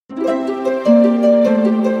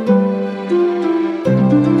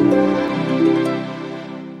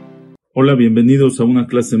Hola, bienvenidos a una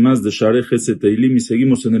clase más de Curso Tehilim y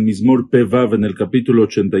seguimos en el Mizmor Pevav en el capítulo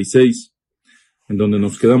 86, en donde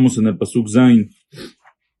nos quedamos en el Pasuk Zain.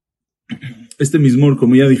 Este Mizmor,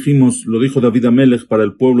 como ya dijimos, lo dijo David Amelech para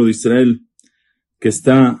el pueblo de Israel, que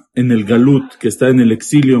está en el Galut, que está en el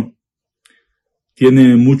exilio.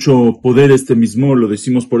 Tiene mucho poder este Mizmor, lo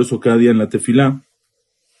decimos por eso cada día en la Tefilá.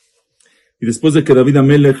 Y después de que David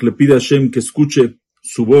Amelech le pide a Hashem que escuche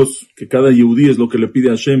su voz, que cada Yehudí es lo que le pide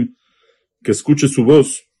a Hashem, que escuche su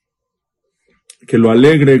voz, que lo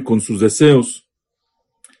alegre con sus deseos.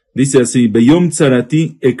 Dice así, Beyom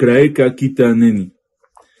tzarati ekraeka kitaneni.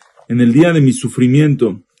 En el día de mi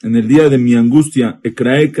sufrimiento, en el día de mi angustia,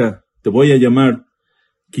 ekraeka, te voy a llamar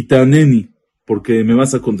kitaneni, porque me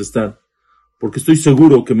vas a contestar, porque estoy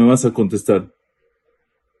seguro que me vas a contestar.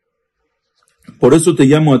 Por eso te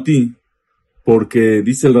llamo a ti, porque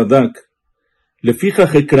dice el Radak, le fija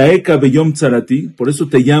ekraeka beyom tzarati, por eso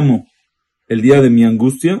te llamo el día de mi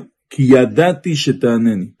angustia, kiyadati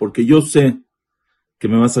shetaneni, porque yo sé que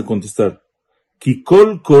me vas a contestar.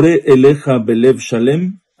 Kikol kore eleja belev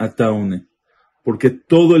shalem ataone, porque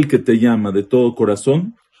todo el que te llama de todo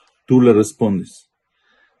corazón, tú le respondes.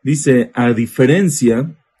 Dice, a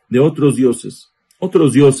diferencia de otros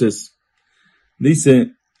dioses,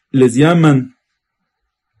 dice, les llaman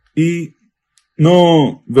y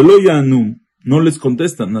no, veloyanu, no les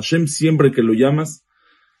contestan. Hashem siempre que lo llamas,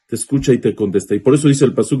 te escucha y te contesta. Y por eso dice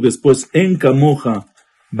el pasuk después, en kamoja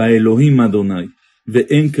ba Elohim Adonai, ve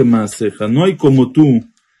en kemaaseja. No hay como tú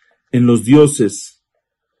en los dioses,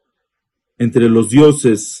 entre los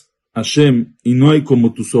dioses Hashem, y no hay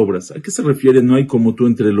como tus obras. ¿A qué se refiere no hay como tú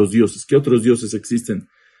entre los dioses? ¿Qué otros dioses existen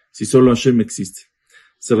si solo Hashem existe?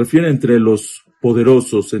 Se refiere entre los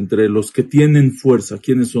poderosos, entre los que tienen fuerza.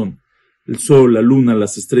 ¿Quiénes son? El sol, la luna,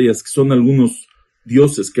 las estrellas, que son algunos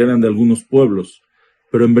dioses que eran de algunos pueblos.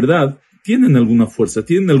 Pero en verdad tienen alguna fuerza,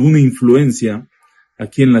 tienen alguna influencia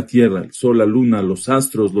aquí en la tierra, el sol, la luna, los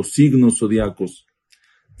astros, los signos zodiacos,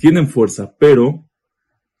 tienen fuerza, pero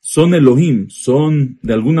son Elohim, son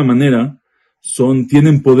de alguna manera,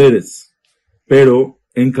 tienen poderes, pero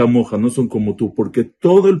en Kamoja no son como tú, porque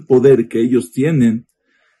todo el poder que ellos tienen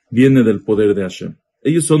viene del poder de Hashem.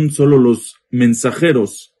 Ellos son solo los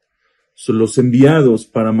mensajeros, son los enviados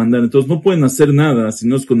para mandar, entonces no pueden hacer nada si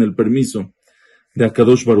no es con el permiso de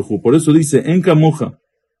Akadosh Baruj Hu. Por eso dice, en Kamoja,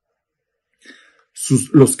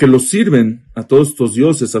 los que los sirven a todos estos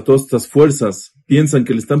dioses, a todas estas fuerzas, piensan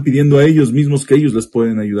que le están pidiendo a ellos mismos que ellos les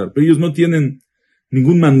pueden ayudar, pero ellos no tienen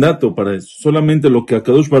ningún mandato para eso, solamente lo que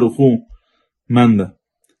Akadosh Baruj Hu manda.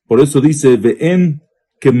 Por eso dice, ve'en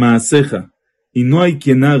que maaseja, y no hay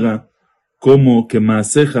quien haga como que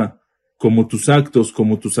maaseja, como tus actos,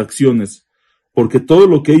 como tus acciones, porque todo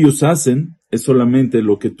lo que ellos hacen es solamente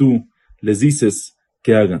lo que tú les dices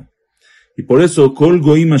que hagan. Y por eso, Kol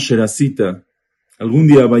Goim Asherasita, algún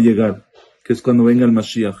día va a llegar, que es cuando venga el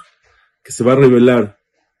Mashiach, que se va a revelar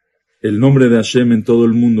el nombre de Hashem en todo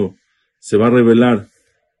el mundo, se va a revelar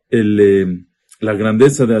la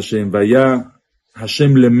grandeza de Hashem, vaya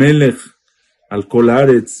Hashem lemelech al Kol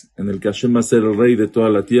Haaretz, en el que Hashem va a ser el rey de toda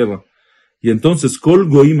la tierra. Y entonces, Kol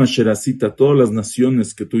Goim Asherasita, todas las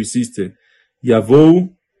naciones que tú hiciste,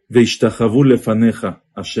 Yavou veishtachavu lefaneja,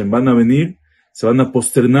 Hashem, van a venir, se van a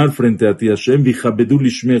posternar frente a ti, Hashem, vichabedu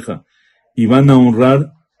lishmeja, y van a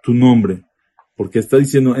honrar tu nombre. Porque está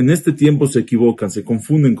diciendo, en este tiempo se equivocan, se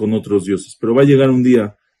confunden con otros dioses, pero va a llegar un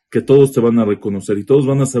día que todos te van a reconocer y todos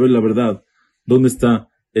van a saber la verdad. ¿Dónde está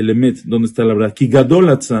el emet? ¿Dónde está la verdad?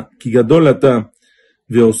 Kigadolata,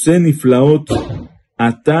 veoseni flaot,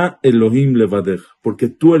 ata Elohim levadej, porque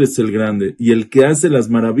tú eres el grande y el que hace las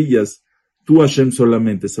maravillas, tú Hashem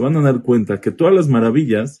solamente. Se van a dar cuenta que todas las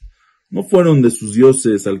maravillas no fueron de sus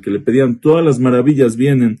dioses al que le pedían, todas las maravillas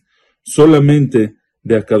vienen solamente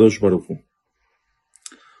de Akadosh Baruj Hu.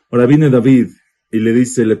 Ahora viene David y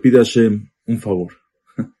le pide a Hashem un favor.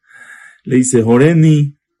 Le dice,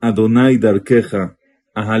 Horeni Adonai darkeja,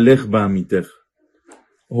 ahalech ba'amitech.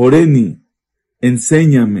 Horeni,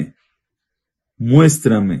 enséñame,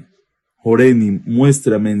 muéstrame, Horeni,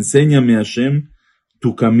 muéstrame, enséñame Hashem,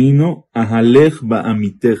 tu camino, ahalech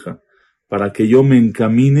ba'amiteja, para que yo me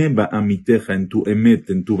encamine ba'amiteja, en tu emet,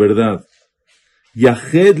 en tu verdad.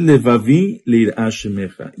 Yahed levavi leir'a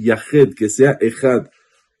shemeja. Yahed, que sea ejad,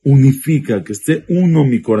 unifica, que esté uno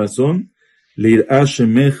mi corazón, leir'a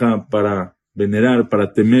shemeja, para venerar,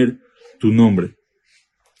 para temer tu nombre.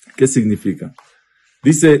 ¿Qué significa?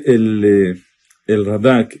 Dice el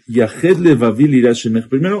Radak, Yahed levavi leir'a shemeja.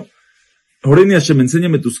 Primero, Oreni Hashem,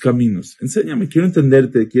 enséñame tus caminos. Enséñame, quiero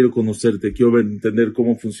entenderte, quiero conocerte, quiero entender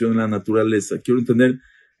cómo funciona la naturaleza, quiero entender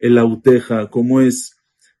el auteja, cómo es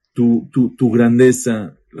tu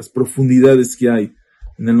grandeza, las profundidades que hay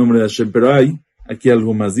en el nombre de Hashem. Pero hay aquí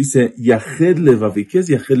algo más. Dice, Yahed Levavi. ¿Qué es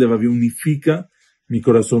Yahed Levavi? Unifica mi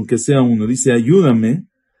corazón, que sea uno. Dice, ayúdame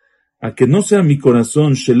a que no sea mi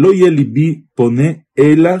corazón, Shelo Yelibi pone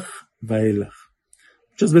Elach Vaelach.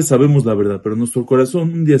 Muchas veces sabemos la verdad, pero nuestro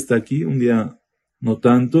corazón un día está aquí, un día no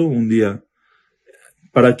tanto, un día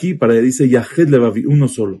para aquí, para allá. Dice, Yahed Levavi, uno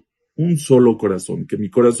solo, un solo corazón. Que mi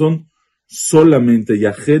corazón solamente,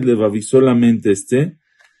 Yahed Levavi, solamente esté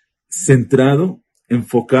centrado,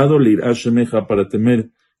 enfocado, Leir Hashemeja, para temer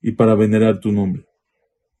y para venerar tu nombre.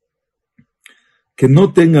 Que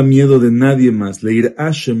no tenga miedo de nadie más, Leir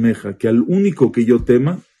Hashemeja, que al único que yo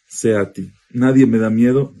tema sea a ti. Nadie me da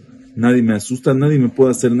miedo, nadie me asusta, nadie me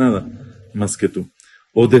puede hacer nada más que tú.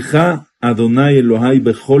 Odeja Adonai Elohai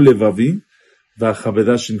bechol levavi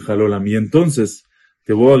v'achavedash shinchal olam. Y entonces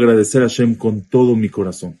te voy a agradecer a Hashem con todo mi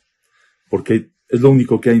corazón, porque es lo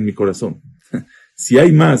único que hay en mi corazón. Si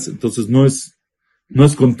hay más, entonces no es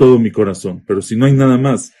con todo mi corazón, pero si no hay nada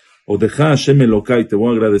más, Odeja Hashem Elokai, te voy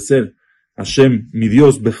a agradecer Hashem, mi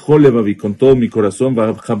Dios, bechol levavi, con todo mi corazón,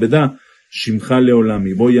 v'achavedash shinchal olam,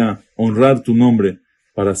 y voy a honrar tu nombre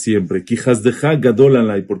para siempre. Kijasdeja gadol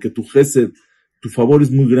alai, porque tu gesed, tu favor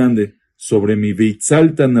es muy grande sobre mí.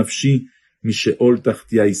 Veitzalta nafshi mi sheol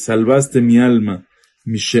tachtia, y salvaste mi alma.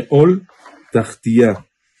 Mi sheol tachtia.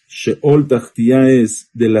 Sheol tachtia es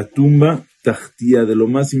de la tumba tachtia, de lo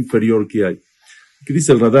más inferior que hay. ¿Qué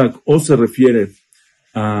dice el Radak? O se refiere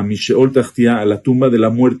a mi sheol tachtia, a la tumba de la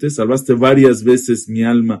muerte. Salvaste varias veces mi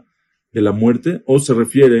alma de la muerte. O se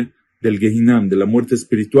refiere del Gehinam, de la muerte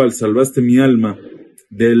espiritual. Salvaste mi alma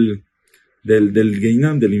del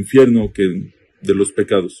Geinam, del infierno, de los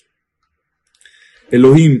pecados.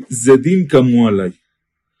 Elohim, Zedim kamu alay.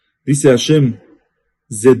 Dice Hashem,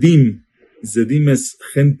 Zedim es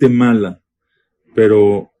gente mala,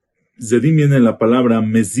 pero Zedim viene de la palabra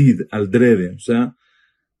mezid, aldrede, o sea,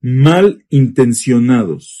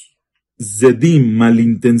 malintencionados. Zedim,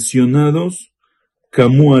 malintencionados,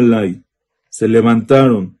 kamu alay. Se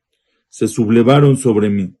levantaron, se sublevaron sobre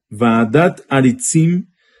mí. Va'adat aritzim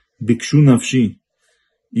bikshu nafshi.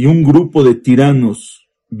 Y un grupo de tiranos,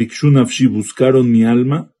 bikshu nafshi, buscaron mi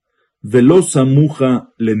alma. Velo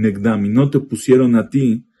samuja lenegdam. Y no te pusieron a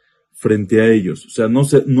ti frente a ellos. O sea, no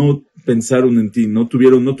pensaron en ti, no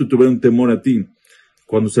te tuvieron temor a ti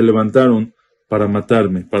cuando se levantaron para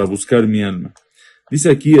matarme, para buscar mi alma. Dice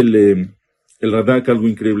aquí el Radak algo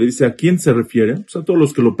increíble. Dice, ¿a quién se refiere? Pues a todos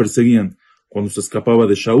los que lo perseguían cuando se escapaba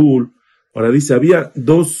de Shaul. Ahora dice, había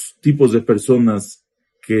dos tipos de personas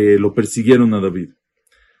que lo persiguieron a David.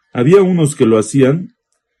 Había unos que lo hacían,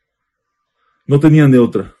 no tenían de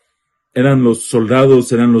otra. Eran los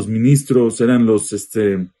soldados, eran los ministros, eran los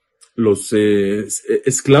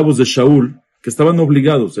esclavos de Shaul, que estaban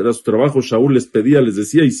obligados, era su trabajo. Shaul les pedía, les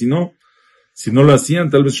decía, y si no lo hacían,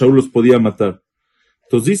 tal vez Shaul los podía matar.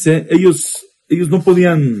 Entonces dice, ellos no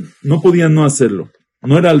podían no hacerlo.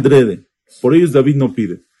 No era aldrede. Por ellos David no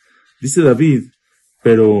pide. Dice David,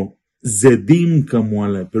 pero Zedim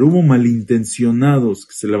Kamuala, pero hubo malintencionados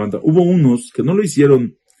que se levantaron. Hubo unos que no lo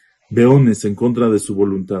hicieron beones en contra de su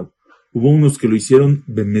voluntad. Hubo unos que lo hicieron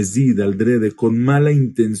bemezid, aldrede, con mala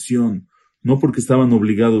intención, no porque estaban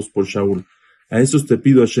obligados por Shaul. A esos te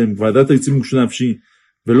pido, Hashem, Vadata Yitzim Kushnafshi,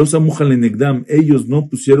 Velosa Mujale Negdam, ellos no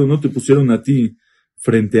te pusieron a ti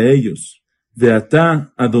frente a ellos.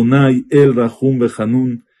 Veata Adonai El Rahum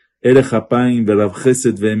Behanun, Ere Hapaim, Verav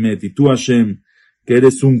Chesed Vehemet, y tú, Hashem, que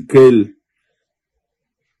eres un Kel,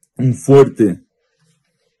 un fuerte,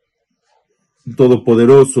 un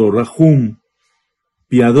todopoderoso, Rahum,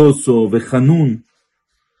 piadoso, Vehanun,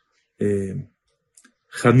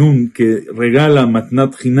 Hanun, que regala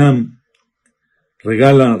Matnat Hinam,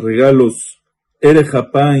 regala regalos, Ere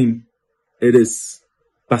Hapaim, eres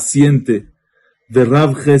paciente,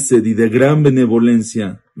 Verav Chesed, y de gran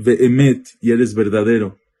benevolencia, Vehemet, y eres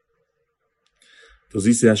verdadero.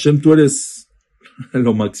 Entonces dice, Hashem, tú eres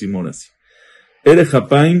lo máximo ahora sí. Ere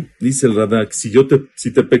Hapaim, dice el Radak, si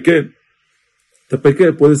te pequé,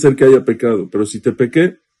 puede ser que haya pecado, pero si te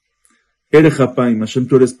pequé, Ere Hapaim, Hashem,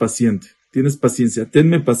 tú eres paciente, tienes paciencia,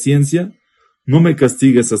 tenme paciencia, no me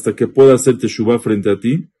castigues hasta que pueda hacer teshuvá frente a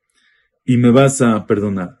ti, y me vas a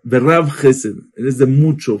perdonar. Verav Chesed, eres de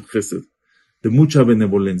mucho Chesed, de mucha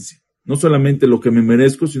benevolencia, no solamente lo que me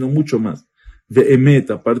merezco, sino mucho más. De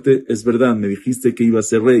Emet, aparte, es verdad, me dijiste que iba a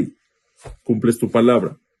ser rey. Cumples tu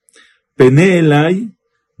palabra. Pene Elai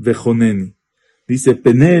vejoneni. Dice,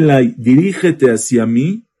 Pene Elai, dirígete hacia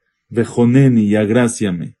mí, vejoneni y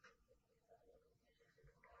agráciame.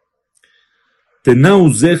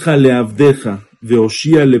 Tenauzeja leavdeja,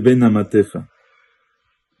 veoshia le ben amateja.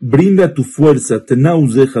 Brinda tu fuerza,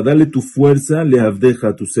 tenauzeja, dale tu fuerza, leavdeja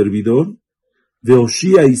a tu servidor,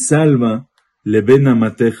 veoshia y salva le ben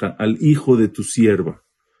amateja, al hijo de tu sierva,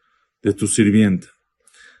 de tu sirvienta.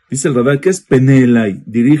 Dice el Radá, ¿qué es penelai?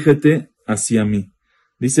 Dirígete hacia mí.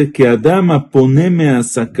 Dice que Adama poneme a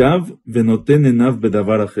sakav venotenenav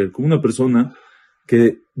bedavar ajer, como una persona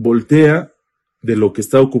que voltea de lo que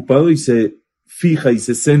está ocupado y se fija y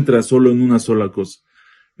se centra solo en una sola cosa.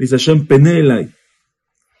 Dice Hashem penelai,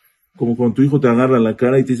 como cuando tu hijo te agarra la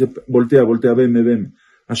cara y te dice voltea, veme.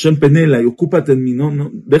 Hashem penelai, ocúpate en mí,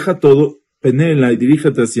 no, deja todo, penelai,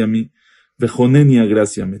 dirígete hacia mí, vejoneni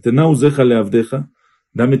agráciame, tenaus déjale avdeja,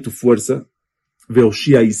 dame tu fuerza,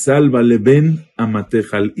 veoshia y salva le ben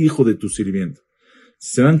amateja, al hijo de tu sirviente.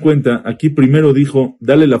 Si se dan cuenta, aquí primero dijo,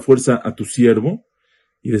 dale la fuerza a tu siervo,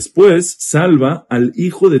 y después salva al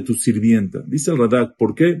hijo de tu sirvienta. Dice el Radak,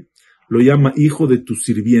 ¿por qué lo llama hijo de tu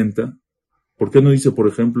sirvienta? ¿Por qué no dice, por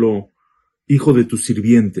ejemplo, hijo de tu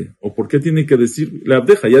sirviente? ¿O por qué tiene que decir, la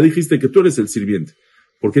abdeja, ya dijiste que tú eres el sirviente?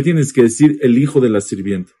 ¿Por qué tienes que decir el hijo de la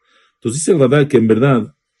sirvienta? Entonces dice el Radak que en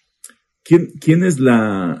verdad, ¿quién es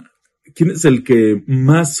el que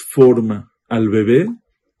más forma al bebé?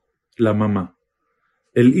 La mamá.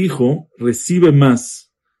 El hijo recibe más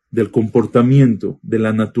del comportamiento, de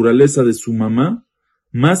la naturaleza de su mamá,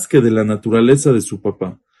 más que de la naturaleza de su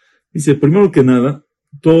papá. Dice, primero que nada,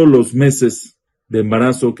 todos los meses de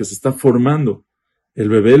embarazo que se está formando el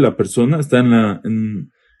bebé, la persona, está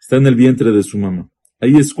en el vientre de su mamá.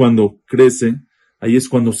 Ahí es cuando crece, ahí es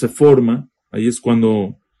cuando se forma, ahí es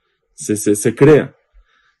cuando se crea.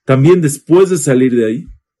 También después de salir de ahí,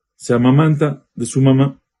 se amamanta de su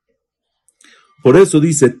mamá. Por eso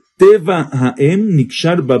dice, Teva haem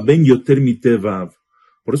nikshar baben yoter mi tevav.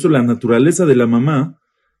 Por eso la naturaleza de la mamá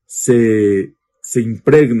se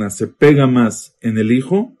impregna, se pega más en el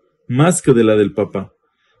hijo, más que de la del papá.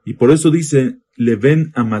 Y por eso dice, le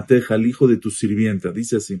ven amateja, al hijo de tu sirvienta.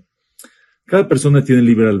 Dice así. Cada persona tiene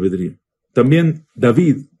libre albedrío. También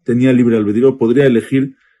David tenía libre albedrío, podría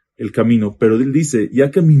elegir el camino, pero él dice,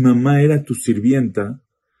 ya que mi mamá era tu sirvienta,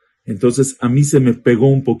 entonces a mí se me pegó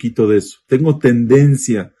un poquito de eso. Tengo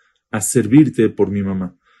tendencia a servirte por mi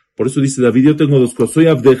mamá. Por eso dice David, yo tengo dos cosas. Soy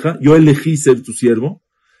abdeja, yo elegí ser tu siervo,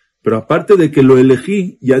 pero aparte de que lo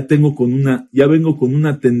elegí, ya vengo con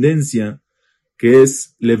una tendencia que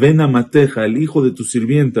es Levena Mateja, el hijo de tu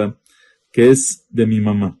sirvienta, que es de mi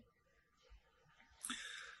mamá.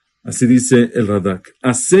 Así dice el Radak.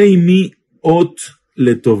 Aseimi ot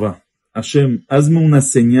letova. Hashem, hazme una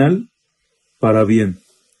señal para bien.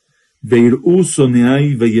 Veirú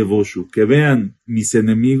soneai veyevoshu, que vean mis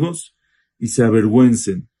enemigos y se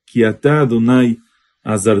avergüencen. Kiata Adonai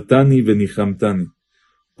azartani venihamtani.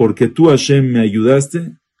 Porque tú, Hashem, me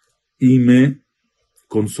ayudaste y me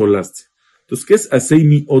consolaste. Entonces, ¿qué es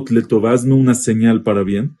Aseimi ot letova? Hazme una señal para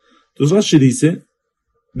bien. Entonces Rashi dice,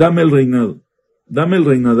 dame el reinado,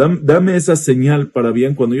 dame esa señal para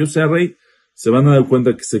bien. Cuando yo sea rey, se van a dar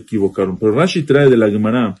cuenta que se equivocaron. Pero Rashi trae de la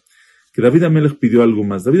Gemara que David Amelech pidió algo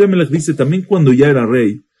más. David Amelech dice, también cuando ya era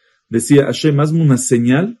rey, decía, Hashem, hazme una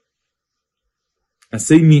señal,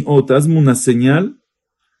 Aseimi ot, hazme una señal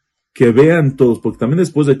que vean todos, porque también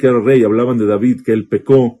después de que era rey, hablaban de David, que él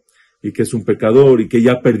pecó, y que es un pecador, y que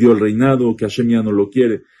ya perdió el reinado, que Hashem ya no lo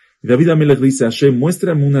quiere. Y David Amelech dice, Hashem,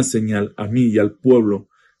 muéstrame una señal a mí y al pueblo,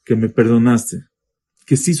 que me perdonaste,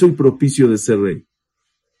 que sí soy propicio de ser rey.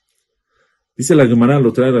 Dice la Gemara,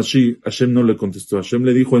 lo trae Rashi, Hashem no le contestó. Hashem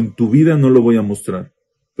le dijo, en tu vida no lo voy a mostrar,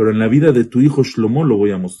 pero en la vida de tu hijo Shlomo lo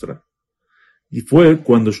voy a mostrar. Y fue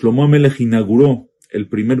cuando Shlomo Amelech inauguró el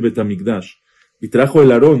primer Betamigdash y trajo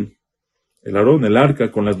el arón, el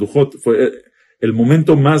arca con las lujot. Fue el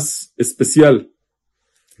momento más especial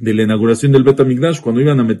de la inauguración del Betamigdash, cuando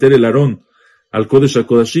iban a meter el arón al Kodesh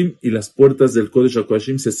HaKodashim y las puertas del Kodesh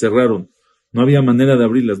HaKodashim se cerraron. No había manera de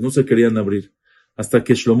abrirlas, no se querían abrir. Hasta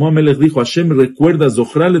que Shlomo Amelech dijo, Hashem, recuerda,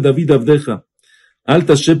 Zochrale David Abdeja,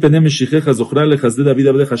 Alta Shepene Meshicheja, Zochrale Hasde David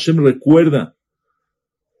Abdeja. Hashem, recuerda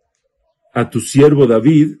a tu siervo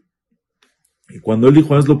David. Y cuando él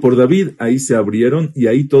dijo, hazlo por David, ahí se abrieron y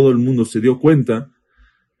ahí todo el mundo se dio cuenta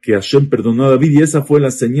que Hashem perdonó a David, y esa fue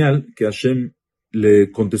la señal que Hashem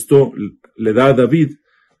le contestó, le da a David,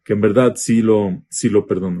 que en verdad sí lo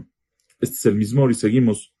perdonó. Este es el Mizmor y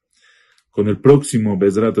seguimos con el próximo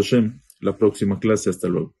Bezrat Hashem, la próxima clase. Hasta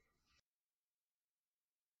luego.